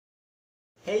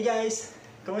Hey guys,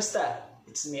 kumusta?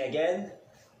 It's me again,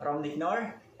 Rom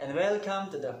Nor, and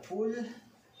welcome to the full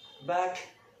back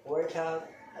workout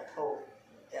at home.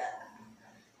 Yeah.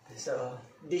 So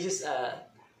this is a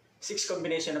 6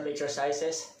 combination of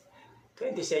exercises,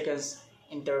 20 seconds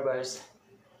intervals,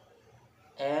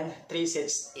 and 3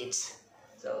 sets each.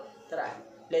 So tara,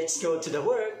 let's go to the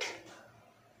work.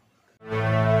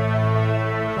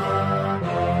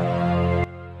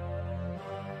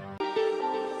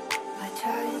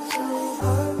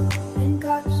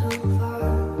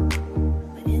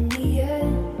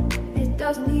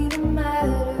 Doesn't even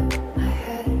matter. I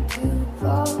had to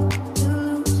fall to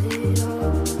lose it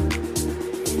all.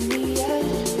 In the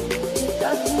end, it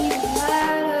doesn't even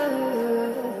matter.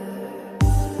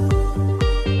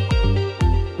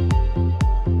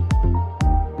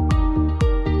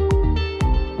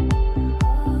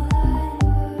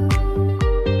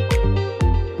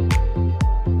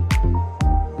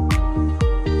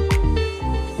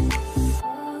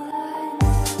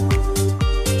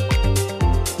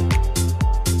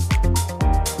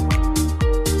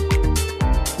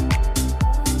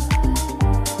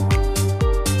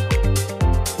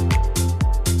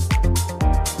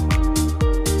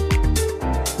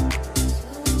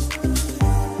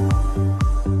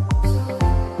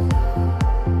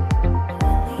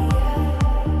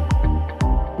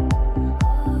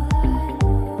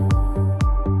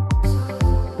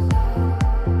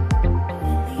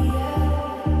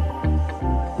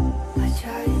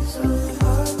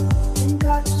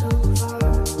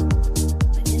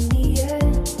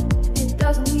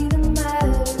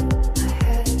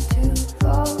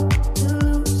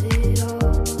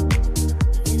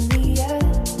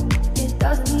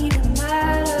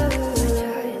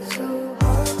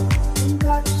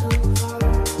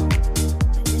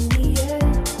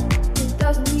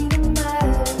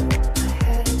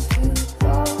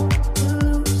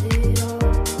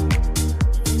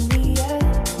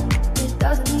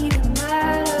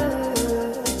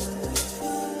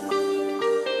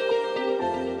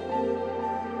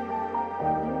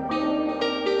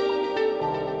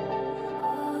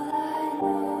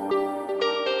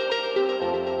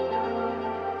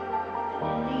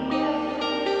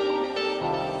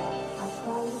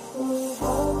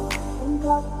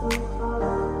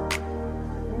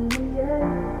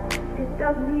 It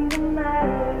doesn't even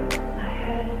matter. I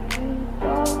had to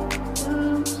fall to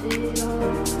lose it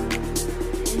all.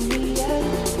 In the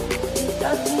end, it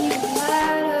doesn't even matter.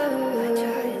 I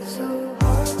tried so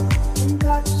hard and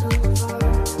got so far,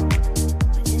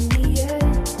 but in the end,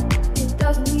 it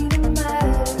doesn't even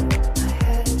matter. I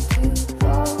had to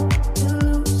fall to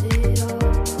lose it all.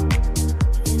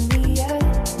 In the end,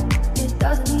 it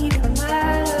doesn't even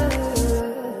matter.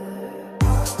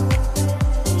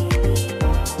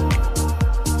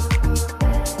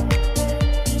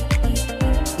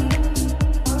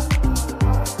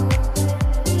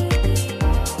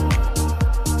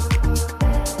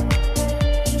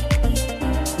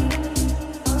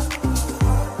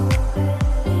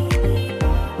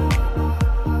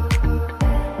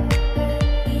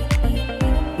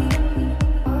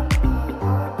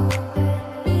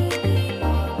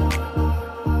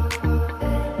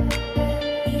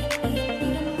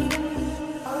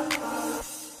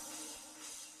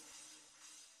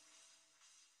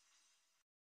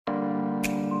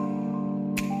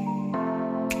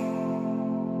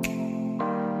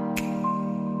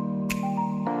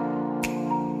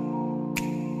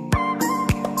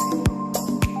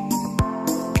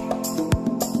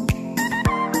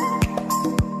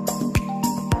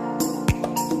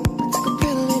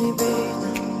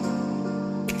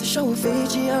 Show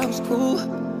Fiji, I was cool.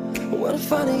 When I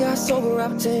finally got sober, I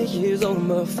was 10 years old.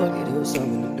 Motherfucker, there was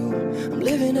something to do. I'm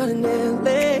living out in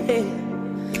LA.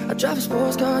 I drive a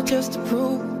sports car just to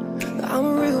prove that I'm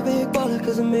a real big baller,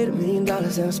 cause I made $1 million and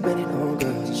I spent it on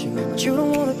girls and shoes. But you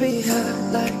don't wanna be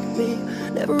high like me,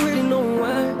 never really know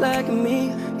why like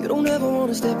me. You don't ever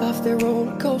wanna step off that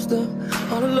roller coaster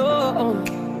all alone.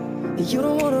 And you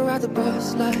don't wanna ride the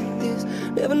bus like this,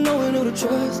 never knowing who to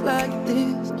trust like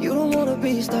this. You don't wanna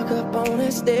be stuck up on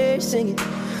that stage singing,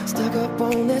 stuck up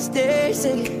on that stage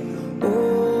singing.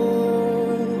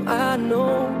 Oh, I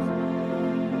know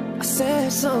I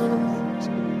sad songs,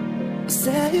 I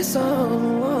sad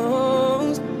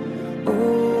songs.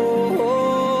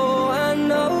 Oh, I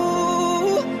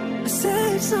know I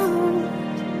sad songs,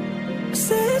 I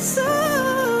sad songs.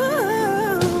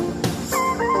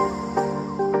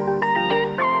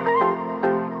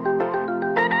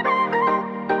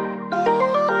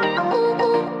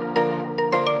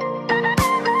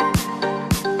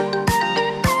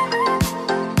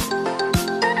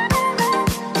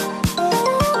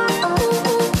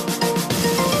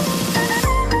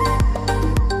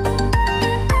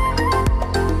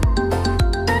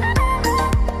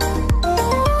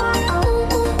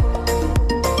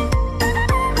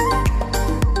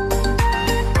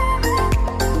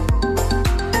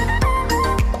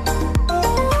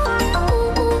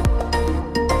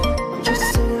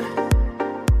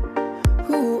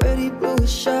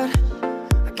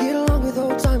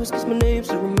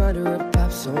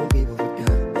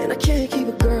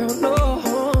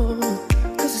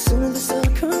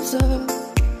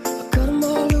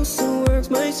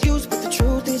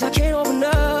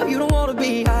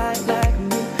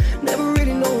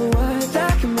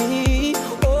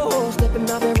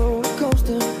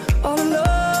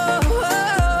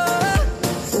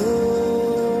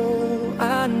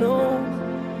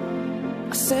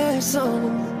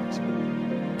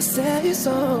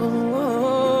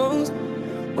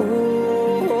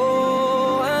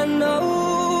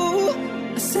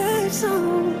 so.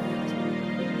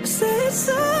 I said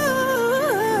so.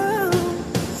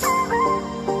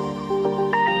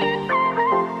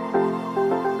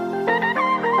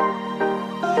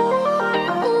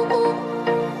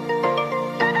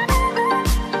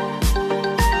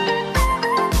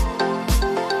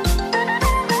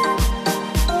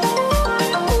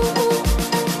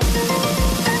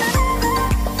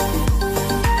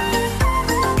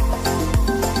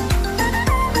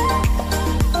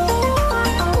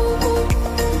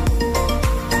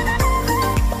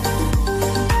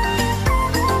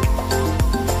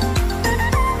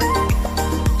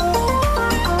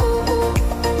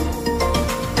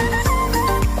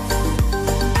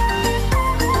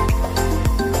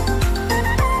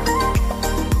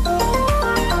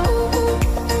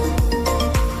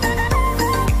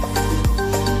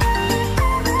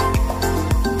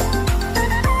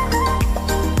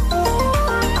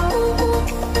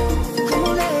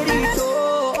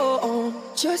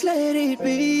 Just let it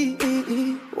be.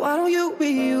 Why don't you be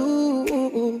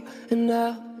you and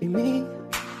I'll be me?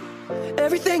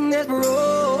 Everything that's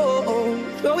wrong,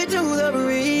 throw it to the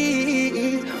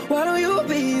breeze. Why don't you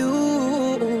be you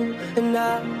and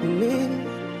I'll be me?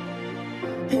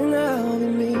 And I'll be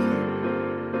me.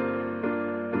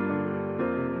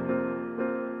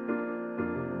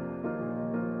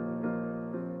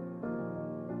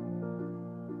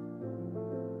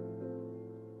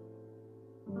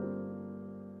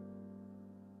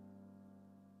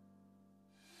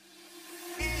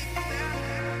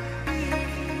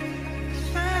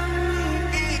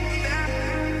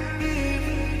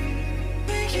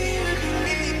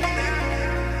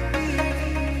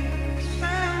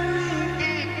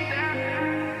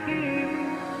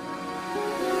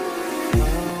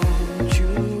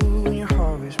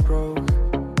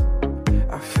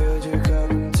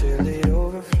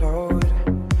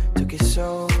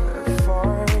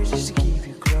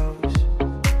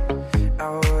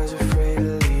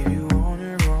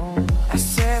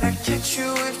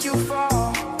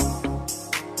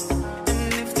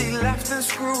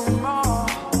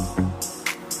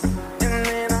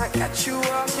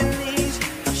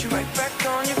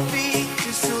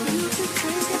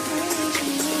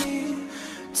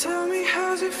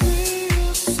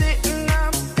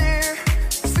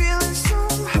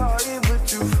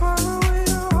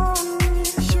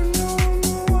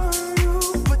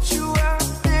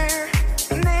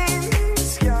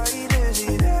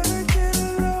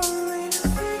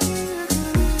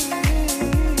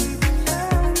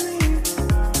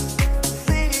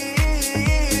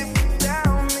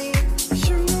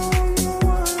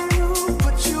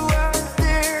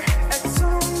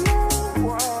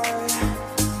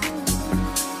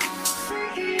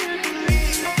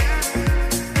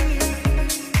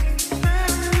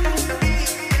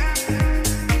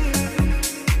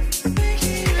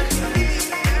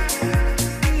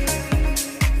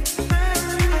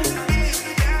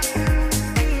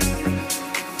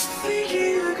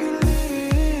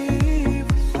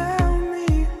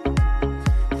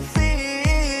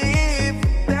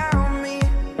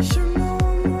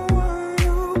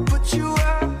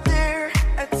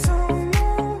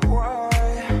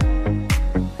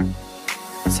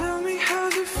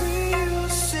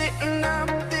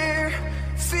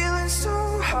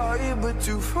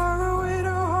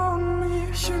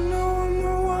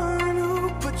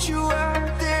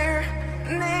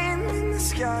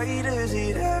 Does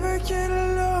it ever get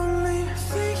lonely?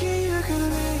 Thinking you could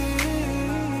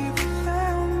leave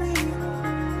without me,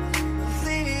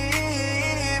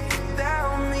 leave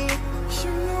without me.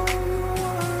 You know I'm the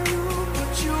one who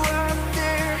put you out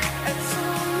there and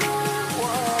don't know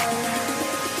why.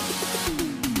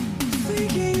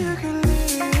 Thinking you could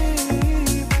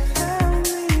leave without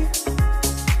me,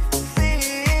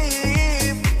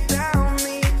 leave without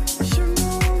me. You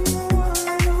know I'm the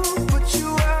one who put you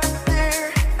out there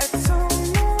and don't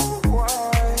know why.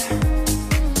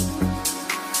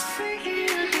 Thinking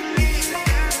you could leave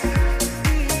without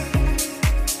me, thinking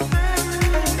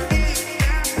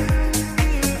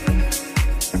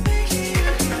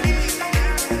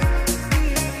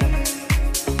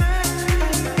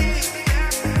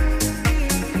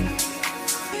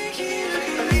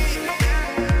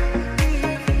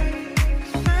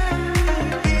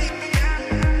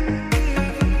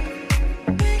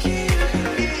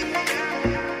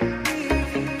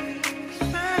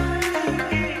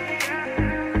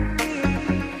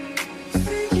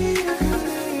you could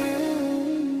leave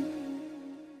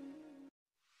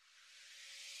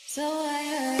So I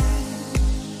heard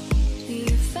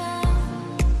you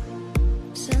found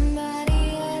somebody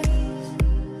else,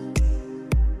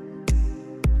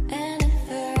 and at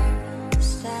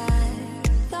first I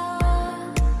thought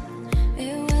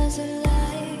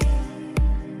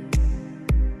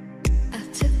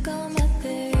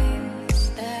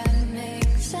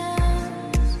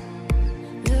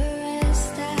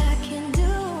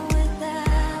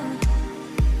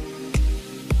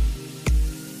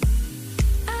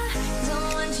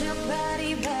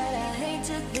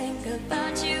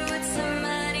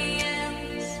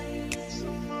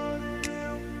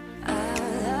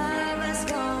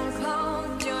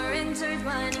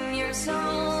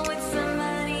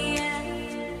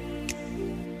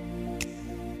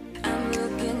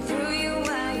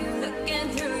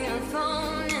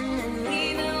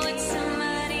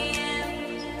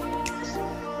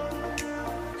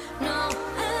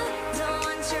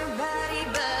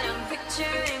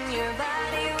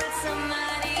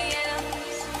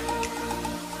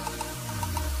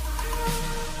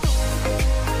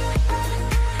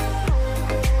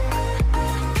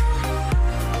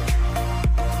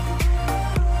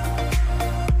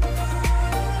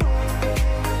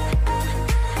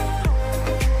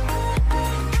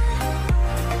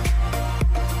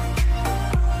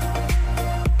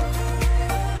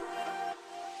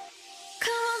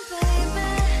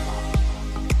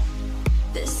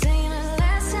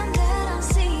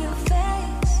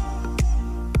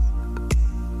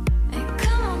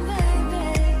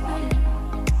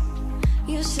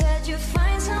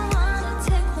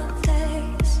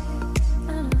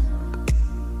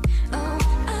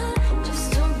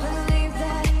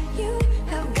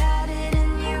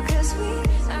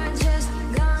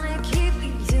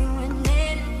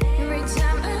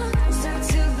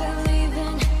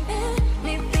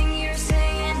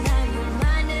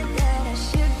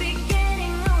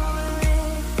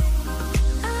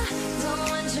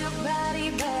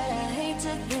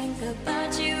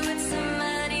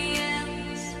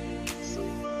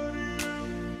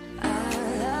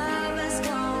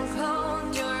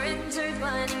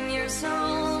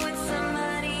soul with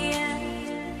somebody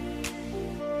else.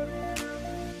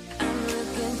 I'm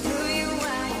looking through you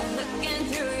while you're looking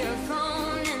through your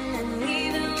phone, and then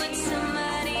leaving with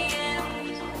somebody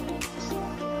else.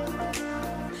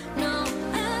 No,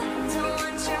 I don't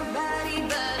want your body,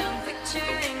 but I'm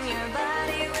picturing your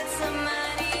body with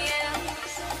somebody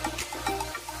else.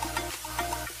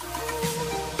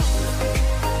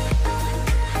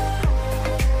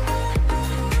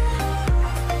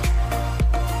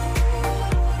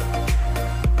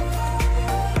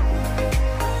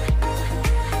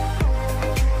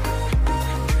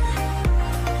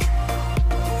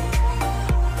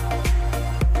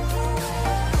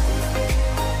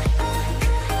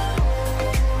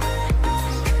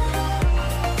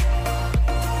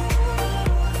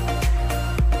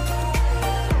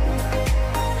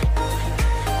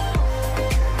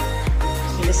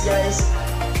 Yes guys,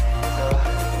 so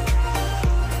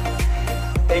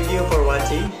thank you for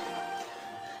watching.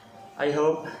 I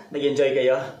hope nag-enjoy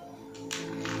kayo.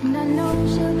 And I know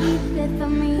she'll be there for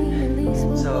me, at least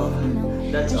we'll So both know.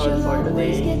 that's And all she'll for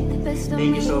always today. get the best of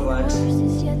Thank you me, so the much. worst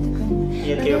is yet to come.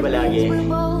 Ingat But kayo at palagi. least we'll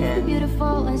both be And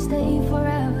beautiful and stay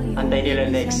forever. antay nila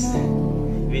next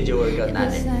video workout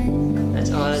natin.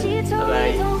 That's all.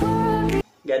 Bye-bye.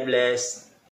 God bless.